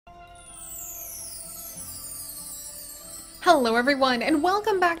Hello everyone, and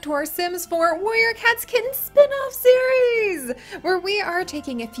welcome back to our Sims 4 Warrior Cats Kittens spin-off series, where we are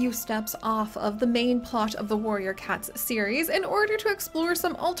taking a few steps off of the main plot of the Warrior Cats series in order to explore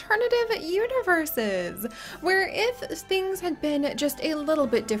some alternative universes, where if things had been just a little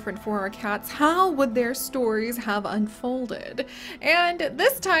bit different for our cats, how would their stories have unfolded? And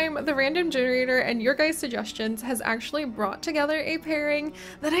this time, the random generator and your guys' suggestions has actually brought together a pairing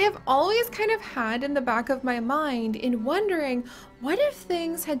that I have always kind of had in the back of my mind in wondering, what if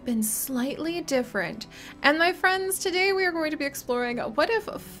things had been slightly different? And my friends, today we are going to be exploring what if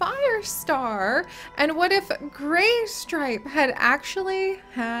FIRESTAR and what if GREYSTRIPE had actually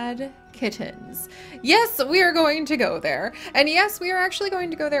had kittens. Yes, we are going to go there. And yes, we are actually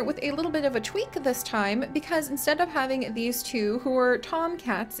going to go there with a little bit of a tweak this time, because instead of having these two who are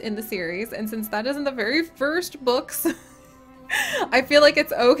tomcats in the series, and since that is in the very first books, I feel like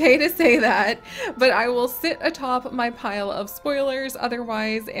it's okay to say that, but I will sit atop my pile of spoilers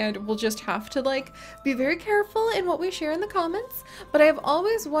otherwise, and we'll just have to be very careful in what we share in the comments. But I've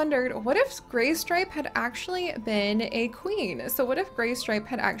always wondered, what if GREYSTRIPE had actually been a queen? So what if GREYSTRIPE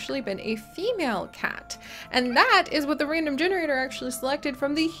had actually been a female cat? And that is what the random generator actually selected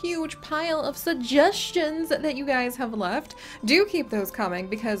from the huge pile of suggestions that you guys have left. Do keep those coming,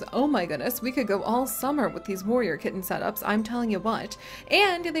 because oh my goodness, we could go all summer with these warrior kitten setups, I'm telling you what.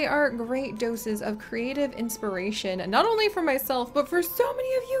 And they are great doses of creative inspiration, not only for myself, but for so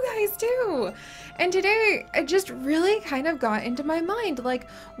many of you guys too. And today, it just really kind of got into my mind,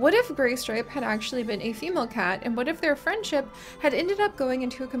 what if GREYSTRIPE had actually been a female cat, and what if their friendship had ended up going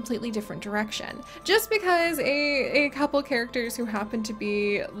into a completely different direction? Just because a couple characters who happen to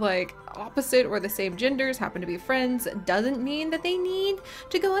be opposite or the same genders happen to be friends doesn't mean that they need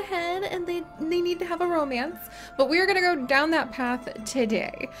to go ahead and they need to have a romance. But we are gonna go down that path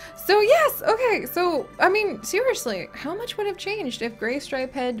today. So yes, okay, so I mean, seriously, how much would have changed if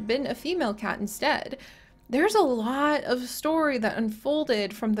GREYSTRIPE had been a female cat instead? There's a lot of story that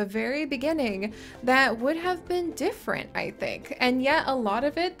unfolded from the very beginning that would have been different, I think, and yet a lot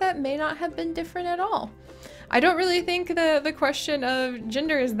of it that may not have been different at all. I don't really think the question of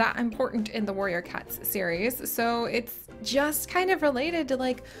gender is that important in the Warrior Cats series, so it's just kind of related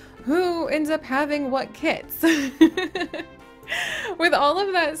to who ends up having what kits. With all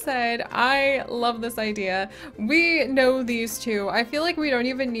of that said, I love this idea. We know these two. I feel like we don't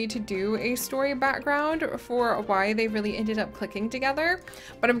even need to do a story background for why they really ended up clicking together,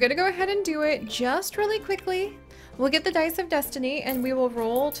 but I'm gonna go ahead and do it just really quickly. We'll get the Dice of Destiny and we will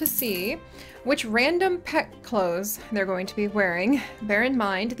roll to see which random pet clothes they're going to be wearing. Bear in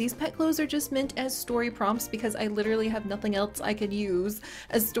mind, these pet clothes are just meant as story prompts because I literally have nothing else I could use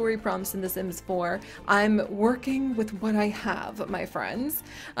as story prompts in The Sims 4. I'm working with what I have, my friends.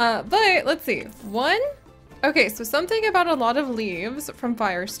 But let's see. Okay, so something about a lot of leaves from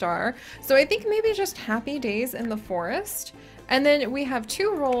FIRESTAR. So I think maybe just happy days in the forest. And then we have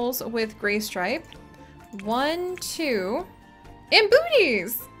two rolls with GREYSTRIPE. 1, 2, and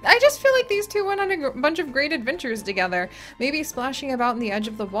booties! I just feel like these two went on a bunch of great adventures together. Maybe splashing about in the edge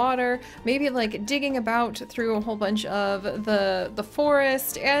of the water, maybe digging about through a whole bunch of the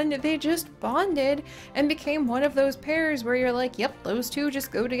forest, and they just bonded and became one of those pairs where you're like, yep, those two just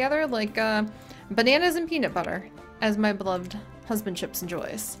go together like bananas and peanut butter, as my beloved husband Chips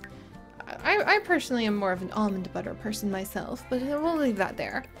enjoys. I personally am more of an almond butter person myself, but we'll leave that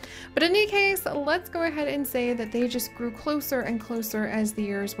there. But in any case, let's go ahead and say that they just grew closer and closer as the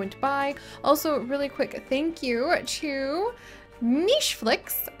years went by. Also, really quick thank you to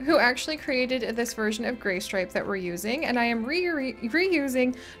Nicheflix, who actually created this version of GREYSTRIPE that we're using, and I am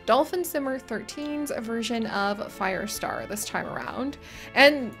reusing Dolphin Simmer 13's version of FIRESTAR this time around.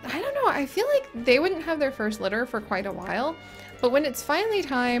 And I don't know, I feel like they wouldn't have their first litter for quite a while, but when it's finally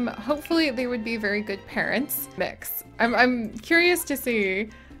time, hopefully they would be very good parents. Mix. I'm curious to see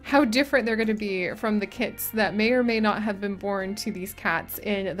how different they're going to be from the kits that may or may not have been born to these cats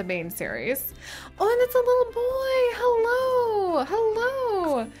in the main series. Oh, and it's a little boy! Hello!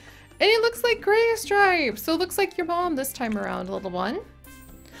 Hello! And it looks like GREYSTRIPE! So it looks like your mom this time around, little one.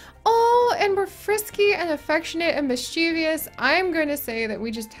 Oh, and we're frisky and affectionate and mischievous. I'm going to say that we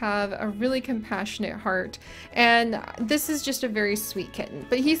just have a really compassionate heart, and this is just a very sweet kitten.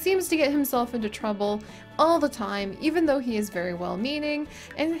 But he seems to get himself into trouble all the time, even though he is very well-meaning,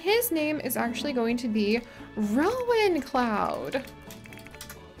 and his name is actually going to be Rowan Cloud.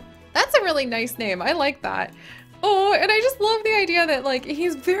 That's a really nice name. I like that. Oh, and I just love the idea that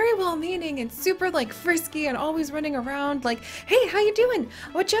he's very well-meaning and super frisky and always running around hey, how you doing?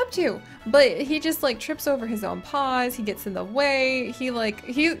 What you up to? but he just like trips over his own paws, he gets in the way, he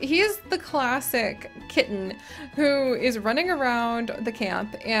is the classic kitten who is running around the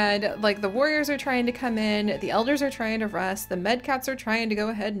camp, and like the warriors are trying to come in, the elders are trying to rest, the med cats are trying to go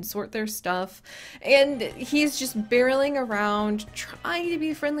ahead and sort their stuff, and he's just barreling around trying to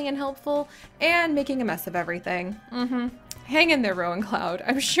be friendly and helpful and making a mess of everything. Hang in there, Rowan Cloud.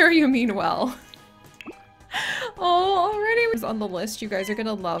 I'm sure you mean well. Oh, already was on the list you guys are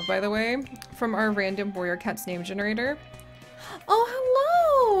gonna love, by the way, from our random warrior cats name generator. Oh,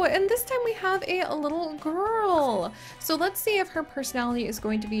 hello! And this time we have a little girl. So let's see if her personality is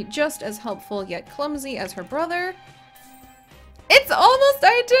going to be just as helpful yet clumsy as her brother. It's almost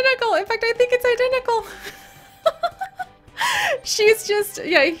identical! In fact, I think it's identical! She's just,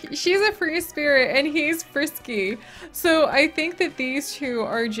 yeah, she's a free spirit and he's frisky. So I think that these two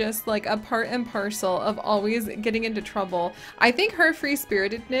are just like a part and parcel of always getting into trouble. I think her free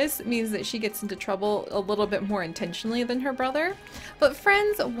spiritedness means that she gets into trouble a little bit more intentionally than her brother. But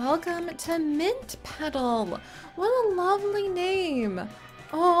friends, welcome to Mint Petal. What a lovely name.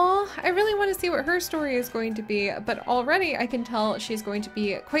 Oh, I really want to see what her story is going to be, but already I can tell she's going to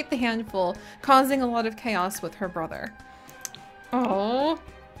be quite the handful, causing a lot of chaos with her brother. Oh,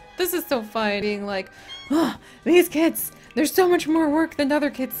 this is so fun, being like, oh, these kids, there's so much more work than other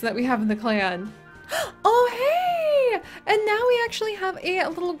kids that we have in the clan. Oh, hey! And now we actually have a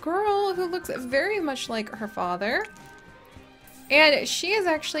little girl who looks very much like her father. And she is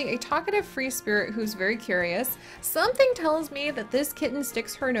actually a talkative free spirit who's very curious. Something tells me that this kitten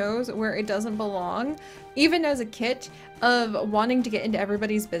sticks her nose where it doesn't belong, even as a kit of wanting to get into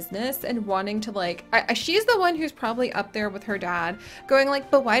everybody's business and wanting to like, she's the one who's probably up there with her dad going like,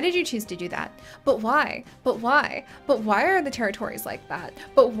 but why did you choose to do that? But why? But why? But why are the territories like that?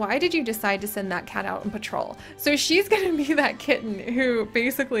 But why did you decide to send that cat out on patrol? So she's gonna be that kitten who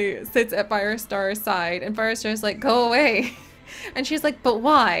basically sits at FIRESTAR's side and FIRESTAR's like, go away. And she's like, but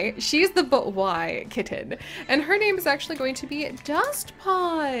why? She's the but why kitten. And her name is actually going to be Dust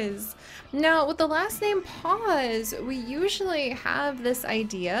Paws. Now, with the last name Paws, we usually have this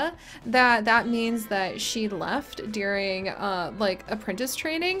idea that that means that she left during like apprentice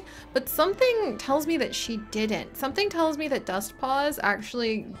training, but something tells me that she didn't. Something tells me that Dust Paws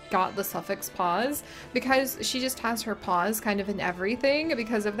actually got the suffix paws because she just has her paws kind of in everything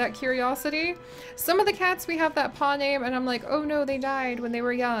because of that curiosity. Some of the cats we have that paw name and I'm like, oh no, they died when they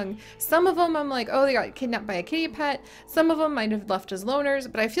were young. Some of them I'm like, oh, they got kidnapped by a kitty pet. Some of them might have left as loners,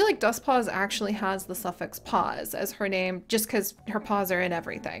 but I feel like Dust Paws actually has the suffix paws as her name just because her paws are in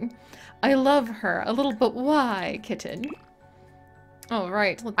everything. I love her. A little but why kitten. All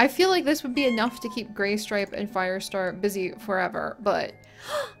right. I feel like this would be enough to keep GREYSTRIPE and FIRESTAR busy forever, but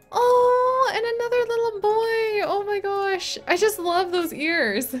oh, and another little boy. Oh my gosh. I just love those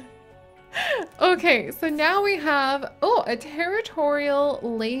ears. Okay, so now we have, oh, a territorial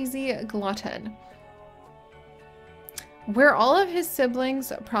lazy glutton. Where all of his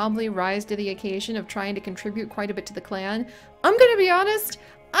siblings probably rise to the occasion of trying to contribute quite a bit to the clan, I'm gonna be honest,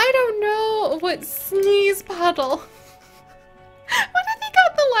 I don't know what Sneeze Puddle. What if he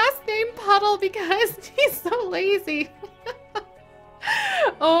got the last name Puddle because he's so lazy?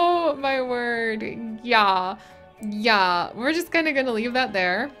 Oh my word, yeah, we're just kinda gonna leave that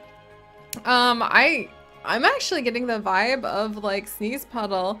there. I'm actually getting the vibe of like Sneeze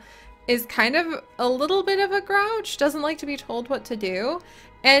Puddle is kind of a little bit of a grouch, doesn't like to be told what to do,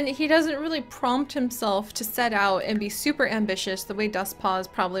 and he doesn't really prompt himself to set out and be super ambitious the way Dust Paws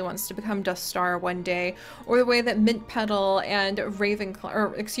probably wants to become Dust Star one day, or the way that Mint Petal and Rowan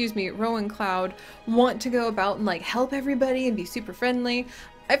Cloud want to go about and like help everybody and be super friendly.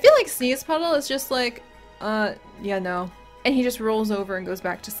 I feel like Sneeze Puddle is just like, yeah, no. And he just rolls over and goes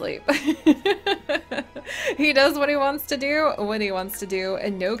back to sleep. He does what he wants to do, when he wants to do,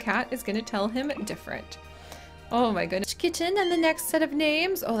 and no cat is gonna tell him different. Oh my goodness. Kitten and the next set of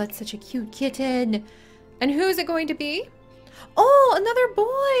names. Oh, that's such a cute kitten. And who is it going to be? Oh, another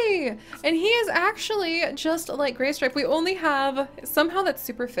boy! And he is actually just like GREYSTRIPE. We only have, somehow that's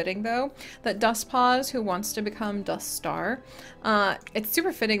super fitting though, that Dust Paws who wants to become Dust Star. It's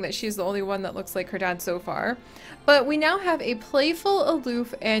super fitting that she's the only one that looks like her dad so far. But we now have a playful,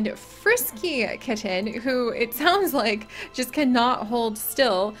 aloof, and frisky kitten who it sounds like just cannot hold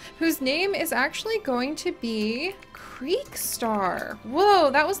still, whose name is actually going to be CreekStar. Whoa,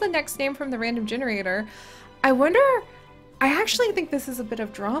 that was the next name from the random generator. I wonder, I actually think this is a bit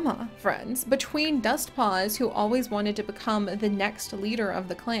of drama, friends, between Dust Paws, who always wanted to become the next leader of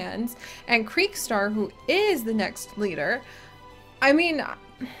the clans, and CreekStar, who is the next leader. I mean,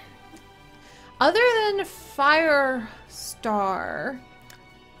 other than FIRESTAR,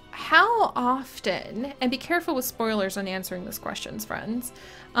 how often, and be careful with spoilers on answering this questions, friends,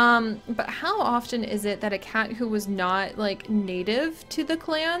 but how often is it that a cat who was not like native to the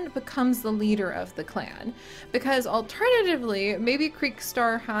clan becomes the leader of the clan? Because alternatively, maybe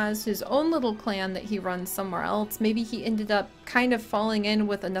GREYSTRIPE has his own little clan that he runs somewhere else. Maybe he ended up kind of falling in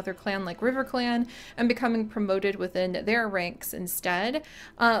with another clan like River Clan and becoming promoted within their ranks instead.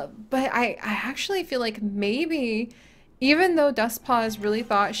 But I actually feel like maybe, even though Dustpaws really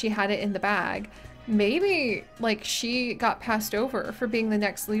thought she had it in the bag, maybe like she got passed over for being the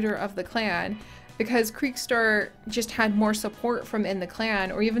next leader of the clan because GREYSTRIPE just had more support from in the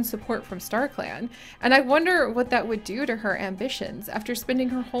clan, or even support from StarClan. And I wonder what that would do to her ambitions after spending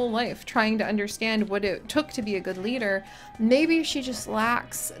her whole life trying to understand what it took to be a good leader. Maybe she just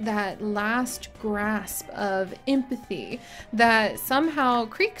lacks that last grasp of empathy that somehow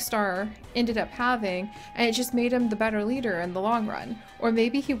GREYSTRIPE ended up having, and it just made him the better leader in the long run. Or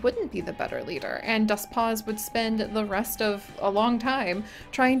maybe he wouldn't be the better leader, and Dustpaws would spend the rest of a long time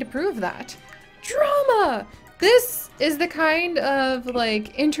trying to prove that. Drama! This is the kind of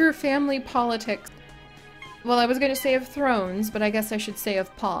like inter-family politics. Well, I was gonna say of Thrones, but I guess I should say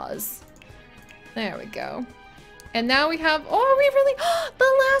of Paws. There we go. And now we have, oh, we really,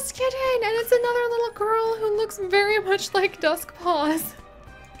 the last kitten! And it's another little girl who looks very much like Duskpaws.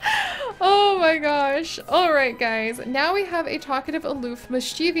 Oh my gosh. Alright guys, now we have a talkative, aloof,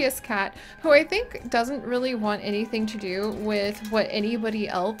 mischievous cat who I think doesn't really want anything to do with what anybody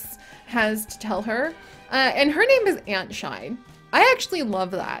else has to tell her. And her name is Antshine. I actually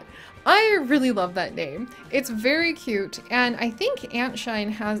love that. I really love that name. It's very cute, and I think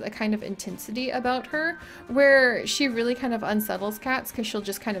Antshine has a kind of intensity about her where she really kind of unsettles cats because she'll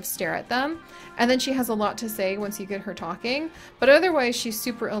just kind of stare at them, and then she has a lot to say once you get her talking, but otherwise she's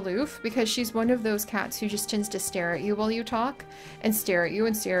super aloof because she's one of those cats who just tends to stare at you while you talk, and stare at you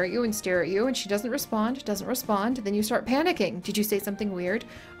and stare at you and stare at you, and she doesn't respond, then you start panicking. Did you say something weird?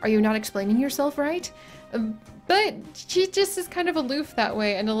 Are you not explaining yourself right? But she just is kind of aloof that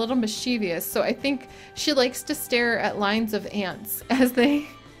way and a little mischievous, so I think she likes to stare at lines of ants as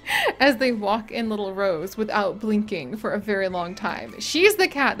they walk in little rows without blinking for a very long time. She's the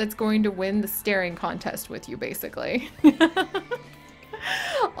cat that's going to win the staring contest with you, basically.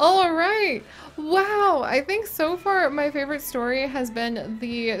 All right. Wow, I think so far my favorite story has been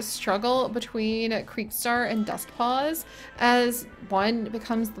the struggle between GREYSTRIPE and Dustpaws as one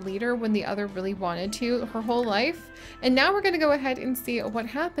becomes the leader when the other really wanted to her whole life. And now we're going to go ahead and see what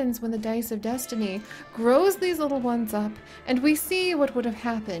happens when the Dice of Destiny grows these little ones up, and we see what would have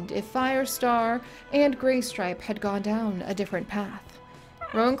happened if FIRESTAR and GREYSTRIPE had gone down a different path.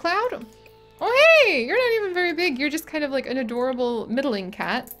 Rowan Cloud? Oh hey, you're not even very big, you're just kind of like an adorable middling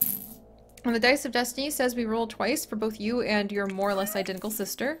cat. And the Dice of Destiny says we roll twice for both you and your more or less identical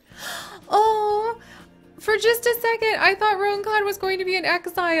sister. Oh, for just a second, I thought Rowan Cloud was going to be in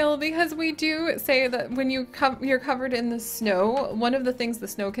exile, because we do say that when you're covered in the snow, one of the things the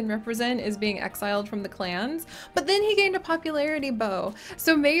snow can represent is being exiled from the clans. But then he gained a popularity bow,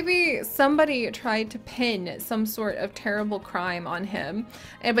 so maybe somebody tried to pin some sort of terrible crime on him,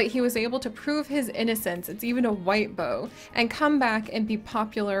 but he was able to prove his innocence, it's even a white bow, and come back and be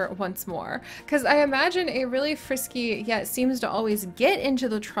popular once more. Because I imagine a really frisky, yet seems to always get into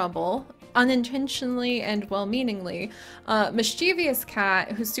the trouble, unintentionally and well-meaningly, mischievous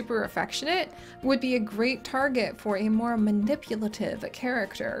cat who's super affectionate would be a great target for a more manipulative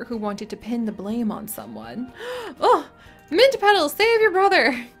character who wanted to pin the blame on someone. Oh, Mint Petal, save your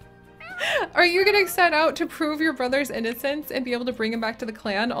brother! Are you gonna set out to prove your brother's innocence and be able to bring him back to the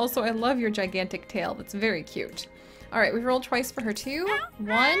clan? Also, I love your gigantic tail. That's very cute. All right, we rolled twice for her too.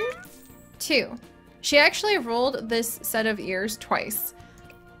 1, 2. She actually rolled this set of ears twice.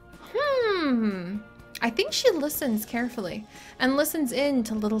 I think she listens carefully and listens in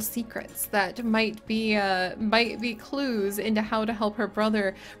to little secrets that might be clues into how to help her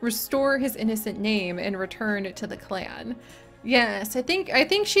brother restore his innocent name and return to the clan. Yes, I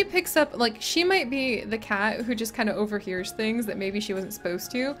think she picks up, like, she might be the cat who just kind of overhears things that maybe she wasn't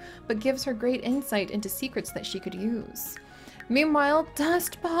supposed to, but gives her great insight into secrets that she could use. Meanwhile,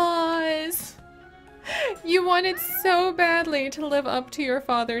 Dustpaws! You wanted so badly to live up to your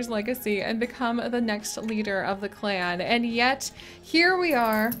father's legacy and become the next leader of the clan, and yet here we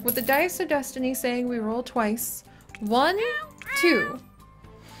are with the Dice of Destiny saying we roll twice. 1, 2.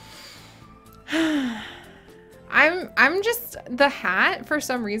 I'm just, the hat for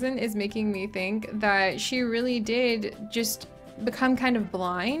some reason is making me think that she really did just become kind of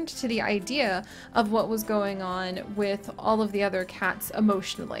blind to the idea of what was going on with all of the other cats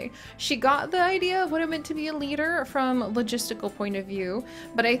emotionally. She got the idea of what it meant to be a leader from a logistical point of view,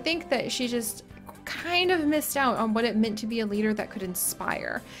 but I think that she just kind of missed out on what it meant to be a leader that could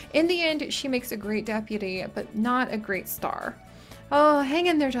inspire. In the end, she makes a great deputy, but not a great star. Oh, hang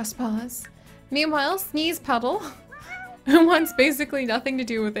in there, Dustpaws. Meanwhile, Sneeze Puddle wants basically nothing to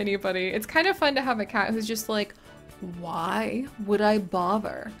do with anybody. It's kind of fun to have a cat who's just like, why would I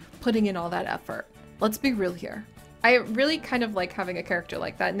bother putting in all that effort? Let's be real here. I really kind of like having a character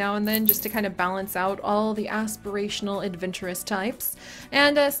like that now and then, just to kind of balance out all the aspirational, adventurous types.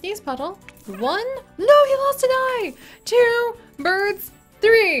 And Sneeze Puddle, 1, no, he lost an eye, 2, birds,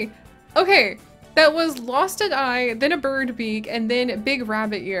 3. Okay, that was lost an eye, then a bird beak, and then big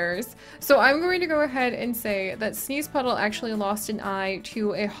rabbit ears. So I'm going to go ahead and say that Sneeze Puddle actually lost an eye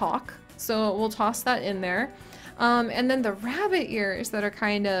to a hawk. So we'll toss that in there. And then the rabbit ears that are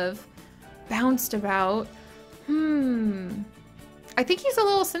kind of bounced about. I think he's a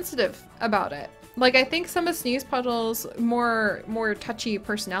little sensitive about it. Like, I think some of Sneeze Puddle's more touchy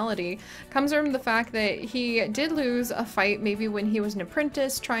personality comes from the fact that he did lose a fight maybe when he was an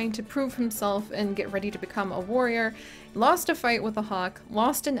apprentice trying to prove himself and get ready to become a warrior. Lost a fight with a hawk,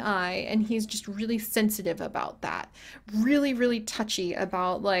 lost an eye, and he's just really sensitive about that. Really, really touchy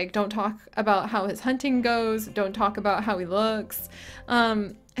about, like, don't talk about how his hunting goes, don't talk about how he looks.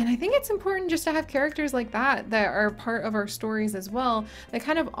 And I think it's important just to have characters like that are part of our stories as well, that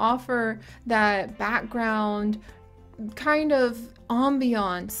kind of offer that background kind of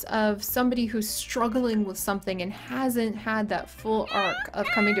ambiance of somebody who's struggling with something and hasn't had that full arc of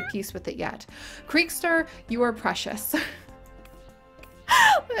coming to peace with it yet. GREYSTRIPE, you are precious.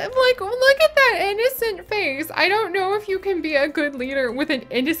 Like, look at that innocent face. I don't know if you can be a good leader with an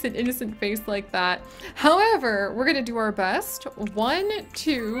innocent face like that. However, we're gonna do our best. 1,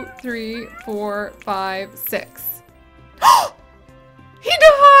 2, 3, 4, 5, 6. He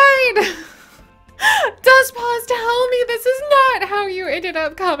died! Dustpaws, tell me this is not how you ended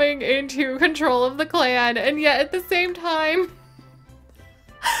up coming into control of the clan, and yet at the same time,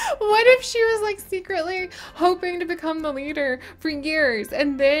 what if she was like secretly hoping to become the leader for years,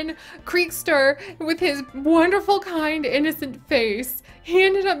 and then GREYSTRIPE, with his wonderful, kind, innocent face, he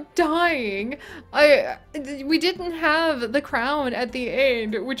ended up dying. We didn't have the crown at the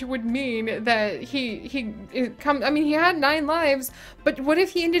end, which would mean that he had 9 lives, but what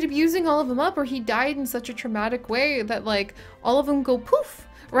if he ended up using all of them up, or he died in such a traumatic way that like all of them go poof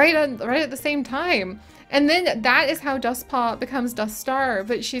right at the same time? And then that is how Dustpaw becomes Duststar,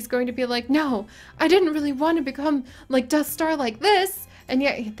 but she's going to be like, no, I didn't really want to become like Duststar like this. And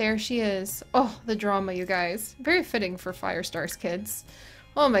yet there she is. Oh, the drama, you guys. Very fitting for FIRESTAR's kids.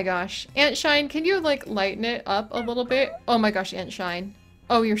 Oh my gosh. Aunt Shine, can you like lighten it up a little bit? Oh my gosh, Aunt Shine.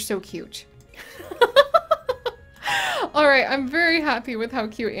 Oh, you're so cute. Alright, I'm very happy with how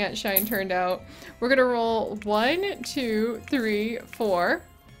cute Aunt Shine turned out. We're gonna roll 1, 2, 3, 4.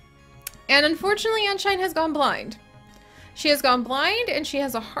 And unfortunately, Aunt Shine has gone blind. She has gone blind and she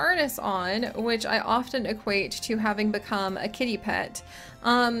has a harness on, which I often equate to having become a kitty pet.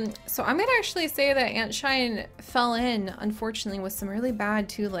 So I'm gonna actually say that Aunt Shine fell in, unfortunately, with some really bad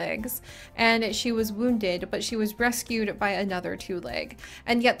 2-legs, and she was wounded, but she was rescued by another 2-leg.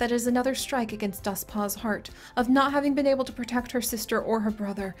 And yet that is another strike against Dustpaw's heart of not having been able to protect her sister or her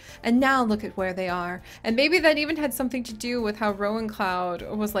brother. And now look at where they are. And maybe that even had something to do with how Rowan Cloud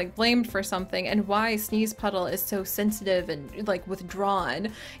was like blamed for something, and why Sneeze Puddle is so sensitive and like withdrawn.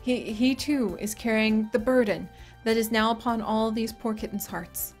 He too is carrying the burden that is now upon all these poor kittens'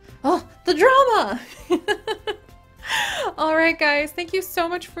 hearts. Oh, the drama! Alright guys, thank you so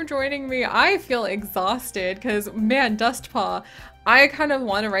much for joining me. I feel exhausted because, man, Dustpaw, I kind of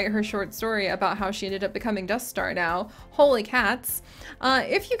want to write her short story about how she ended up becoming Duststar now. Holy cats.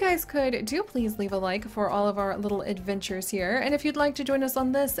 If you guys could, do please leave a like for all of our little adventures here. And if you'd like to join us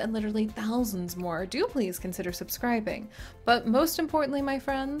on this and literally thousands more, do please consider subscribing. But most importantly, my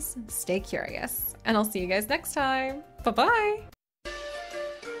friends, stay curious. And I'll see you guys next time. Bye-bye!